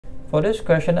For this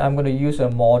question, I'm going to use a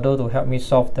model to help me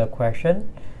solve the question.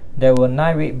 There were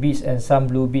 9 red bits and some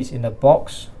blue bits in the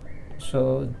box.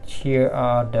 So here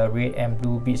are the red and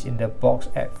blue bits in the box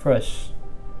at first.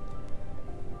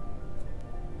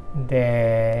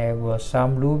 There were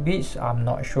some blue bits, I'm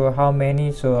not sure how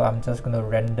many, so I'm just going to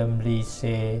randomly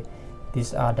say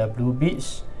these are the blue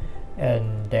bits.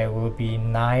 And there will be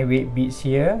 9 red bits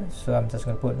here, so I'm just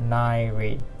going to put 9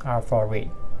 red, R for red.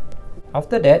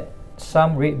 After that,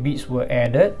 some red bits were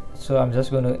added, so I'm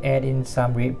just going to add in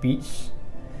some red bits.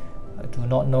 I do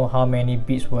not know how many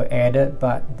bits were added,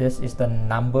 but this is the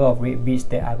number of red bits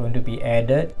that are going to be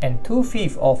added, and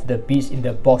 2/5 of the bits in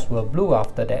the box were blue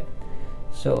after that.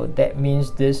 So that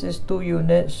means this is 2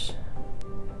 units.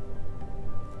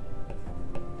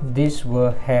 This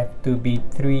will have to be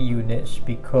 3 units,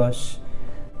 because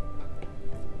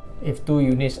if 2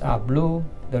 units are blue,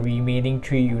 the remaining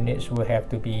 3 units will have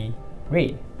to be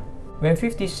red. When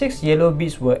 56 yellow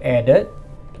bits were added,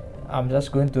 I'm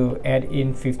just going to add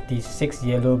in 56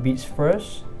 yellow bits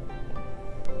first.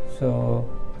 So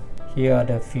here are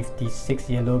the 56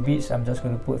 yellow bits. I'm just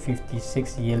going to put 56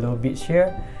 yellow bits here.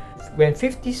 When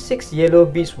 56 yellow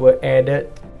bits were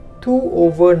added,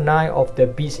 2/9 of the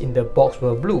bits in the box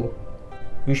were blue,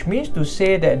 which means to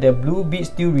say that the blue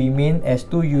bits still remain as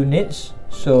 2 units.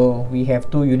 So we have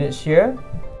 2 units here,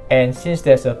 and since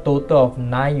there's a total of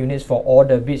 9 units for all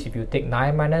the bits, if you take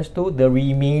 9 minus 2, the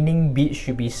remaining bits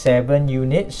should be 7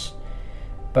 units.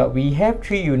 But we have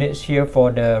 3 units here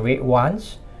for the red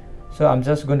ones, so I'm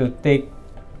just going to take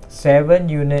 7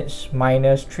 units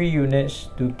minus 3 units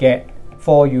to get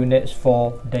 4 units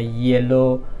for the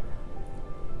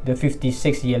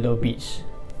 56 yellow bits.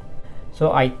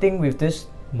 So I think with this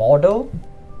model,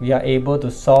 we are able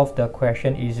to solve the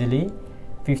question easily.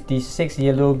 56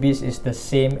 yellow bits is the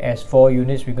same as 4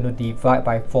 units. We're going to divide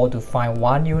by 4 to find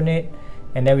 1 unit,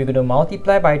 and then we're going to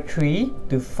multiply by 3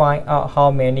 to find out how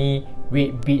many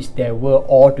red bits there were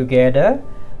all together.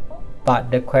 But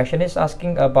the question is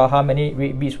asking about how many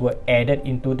red bits were added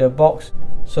into the box.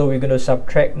 So we're going to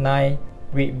subtract 9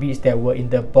 red bits that were in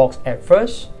the box at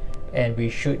first, and we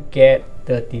should get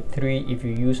 33 if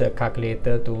you use a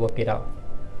calculator to work it out.